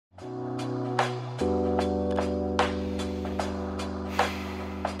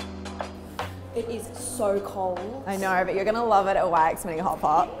so cold. I know, but you're gonna love it at Wax Mini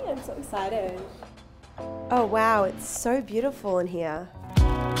Hotpot. Yeah, I'm so excited. Oh wow, it's so beautiful in here.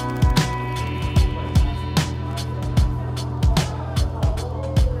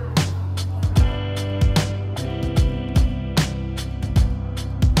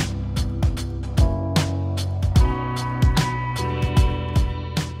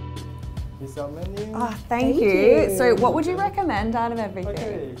 Is our menu. Oh, thank you. So what would you recommend out of everything?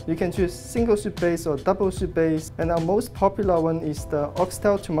 Okay. You can choose single soup base or double soup base. And our most popular one is the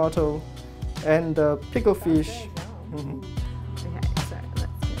oxtail tomato and the pickle fish. Okay, so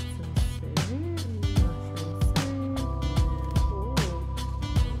let's get some soup.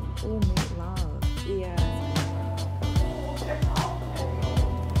 Ooh, meat love. Yeah.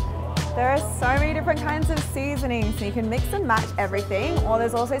 There are so many different kinds of seasonings, so you can mix and match everything, or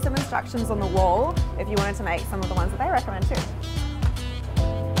there's also some instructions on the wall if you wanted to make some of the ones that they recommend too.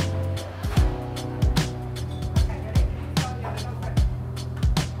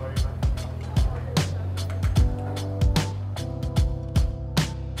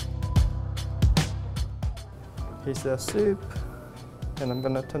 Here's the soup. And I'm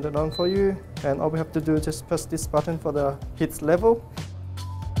gonna turn it on for you. And all we have to do is just press this button for the heat level.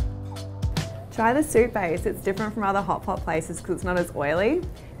 Try the soup base. It's different from other hot pot places because it's not as oily.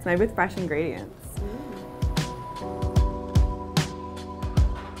 It's made with fresh ingredients.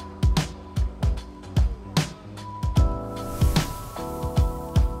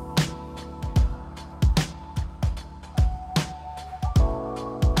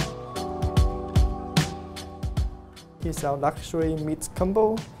 Here's our luxury meat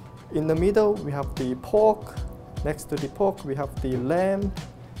combo. In the middle, we have the pork. Next to the pork, we have the lamb,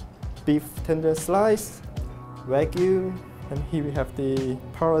 beef tender slice, wagyu, and here we have the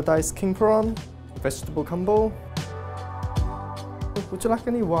paradise king prawn, vegetable combo. Would you like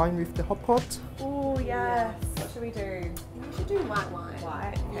any wine with the hot pot? Oh yes. What should we do? We should do white wine.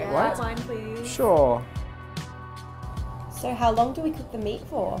 White. Yeah. White? White wine, please. Sure. So how long do we cook the meat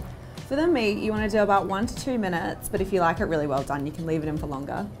for? For the meat, you want to do about 1 to 2 minutes, but if you like it really well done, you can leave it in for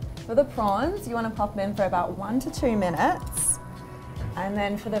longer. For the prawns, you want to pop them in for about 1 to 2 minutes. And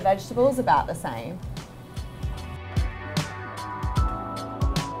then for the vegetables, about the same.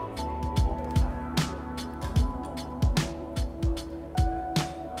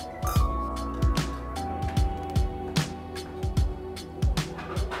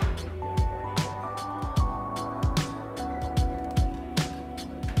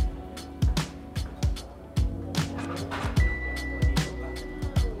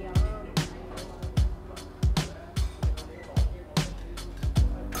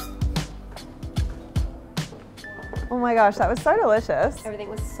 Oh my gosh, that was so delicious. Everything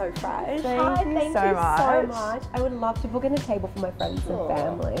was so fresh. Thank you so much. I would love to book in a table for my friends and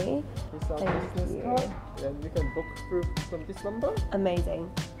family. Here's our Thank business you. card, and you can book through from this number. Amazing.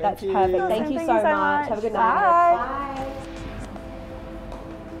 Thank That's you. perfect. Awesome. Thank you Thank so you so much. much. Have a good Bye. night. Bye.